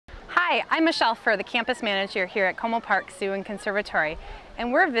Hi, I'm Michelle Furr, the campus manager here at Como Park Zoo and Conservatory,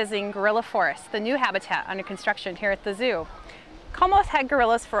 and we're visiting Gorilla Forest, the new habitat under construction here at the zoo. Como's had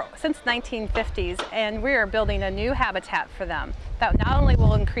gorillas since 1950s, and we are building a new habitat for them that not only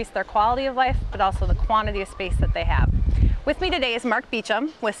will increase their quality of life, but also the quantity of space that they have. With me today is Mark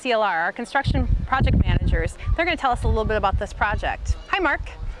Beauchamp with CLR, our construction project managers. They're going to tell us a little bit about this project. Hi, Mark.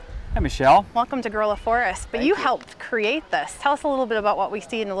 Hi, Michelle. Welcome to Gorilla Forest, but you helped create this. Tell us a little bit about what we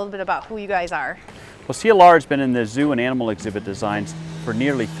see and a little bit about who you guys are. Well, CLR has been in the zoo and animal exhibit designs for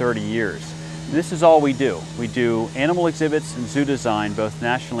nearly 30 years. And this is all we do. We do animal exhibits and zoo design both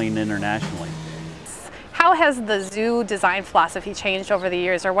nationally and internationally. How has the zoo design philosophy changed over the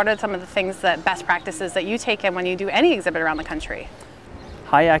years, or what are some of the best practices that you take in when you do any exhibit around the country?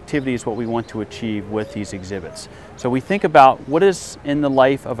 High activity is what we want to achieve with these exhibits. So we think about what is in the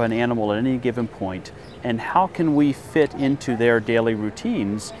life of an animal at any given point and how can we fit into their daily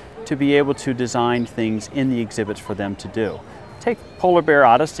routines to be able to design things in the exhibits for them to do. Take Polar Bear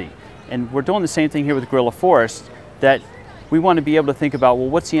Odyssey, and we're doing the same thing here with Gorilla Forest, that we want to be able to think about, well,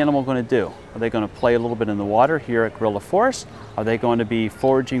 what's the animal going to do? Are they going to play a little bit in the water here at Gorilla Forest? Are they going to be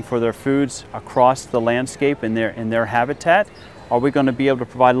foraging for their foods across the landscape in their habitat? Are we going to be able to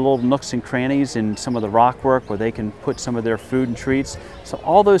provide little nooks and crannies in some of the rock work where they can put some of their food and treats? So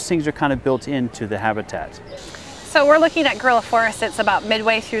all those things are kind of built into the habitat. So we're looking at Gorilla Forest. It's about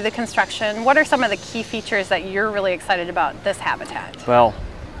midway through the construction. What are some of the key features that you're really excited about this habitat? Well,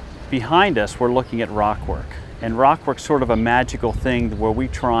 behind us we're looking at rock work. And rock work's sort of a magical thing where we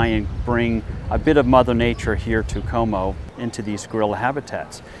try and bring a bit of Mother Nature here to Como into these gorilla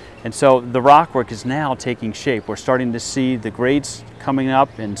habitats. And so the rock work is now taking shape. We're starting to see the grades coming up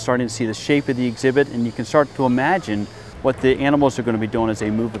and starting to see the shape of the exhibit, and you can start to imagine what the animals are going to be doing as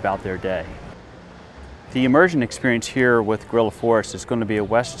they move about their day. The immersion experience here with Gorilla Forest is going to be a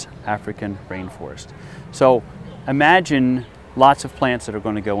West African rainforest. So imagine lots of plants that are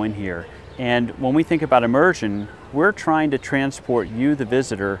going to go in here. And when we think about immersion, we're trying to transport you, the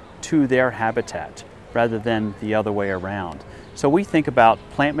visitor, to their habitat rather than the other way around. So we think about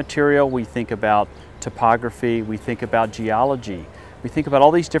plant material, we think about topography, we think about geology, we think about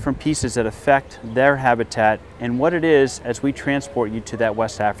all these different pieces that affect their habitat and what it is as we transport you to that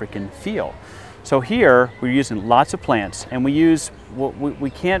West African feel. So here we're using lots of plants, and we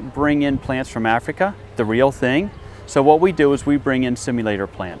can't bring in plants from Africa, the real thing. So what we do is we bring in simulator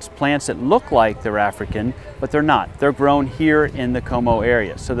plants, plants that look like they're African, but they're not. They're grown here in the Como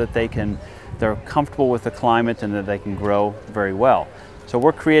area so that they're comfortable with the climate and that they can grow very well. So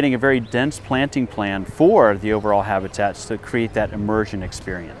we're creating a very dense planting plan for the overall habitats to create that immersion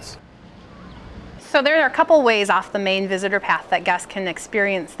experience. So there are a couple ways off the main visitor path that guests can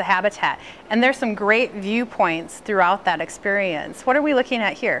experience the habitat, and there's some great viewpoints throughout that experience. What are we looking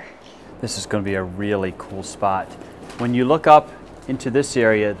at here? This is going to be a really cool spot. When you look up into this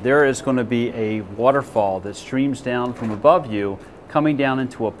area, there is going to be a waterfall that streams down from above you, coming down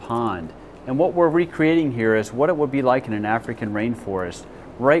into a pond. And what we're recreating here is what it would be like in an African rainforest,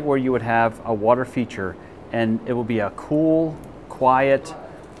 right where you would have a water feature, and it will be a cool, quiet,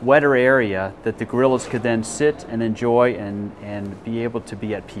 wetter area that the gorillas could then sit and enjoy and be able to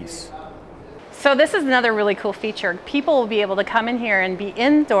be at peace. So this is another really cool feature. People will be able to come in here and be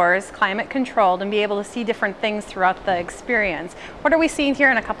indoors, climate controlled, and be able to see different things throughout the experience. What are we seeing here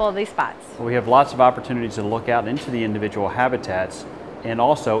in a couple of these spots? Well, we have lots of opportunities to look out into the individual habitats and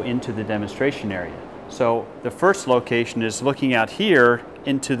also into the demonstration area. So the first location is looking out here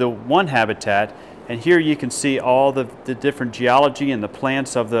into the one habitat, and here you can see all the different geology and the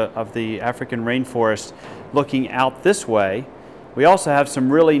plants of the African rainforest looking out this way. We also have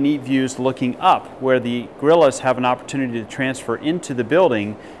some really neat views looking up where the gorillas have an opportunity to transfer into the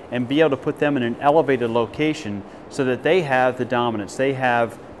building and be able to put them in an elevated location so that they have the dominance. They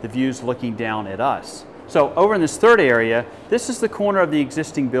have the views looking down at us. So over in this third area, this is the corner of the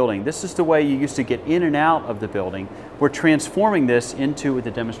existing building. This is the way you used to get in and out of the building. We're transforming this into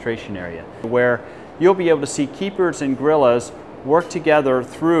the demonstration area where you'll be able to see keepers and gorillas work together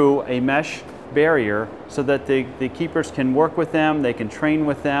through a mesh barrier so that the keepers can work with them, they can train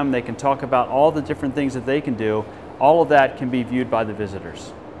with them, they can talk about all the different things that they can do. All of that can be viewed by the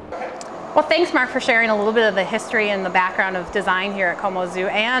visitors. Well, thanks, Mark, for sharing a little bit of the history and the background of design here at Como Zoo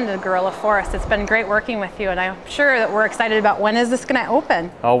and the Gorilla Forest. It's been great working with you, and I'm sure that we're excited about when is this going to open?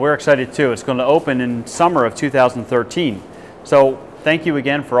 Oh, we're excited too. It's going to open in summer of 2013. So thank you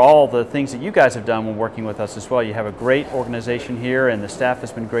again for all the things that you guys have done when working with us as well. You have a great organization here, and the staff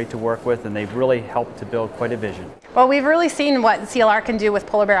has been great to work with, and they've really helped to build quite a vision. Well, we've really seen what CLR can do with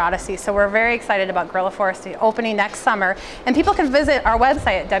Polar Bear Odyssey, so we're very excited about Gorilla Forest opening next summer. And people can visit our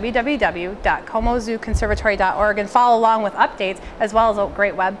website at www.comozooconservatory.org and follow along with updates as well as a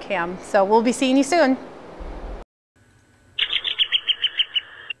great webcam. So we'll be seeing you soon.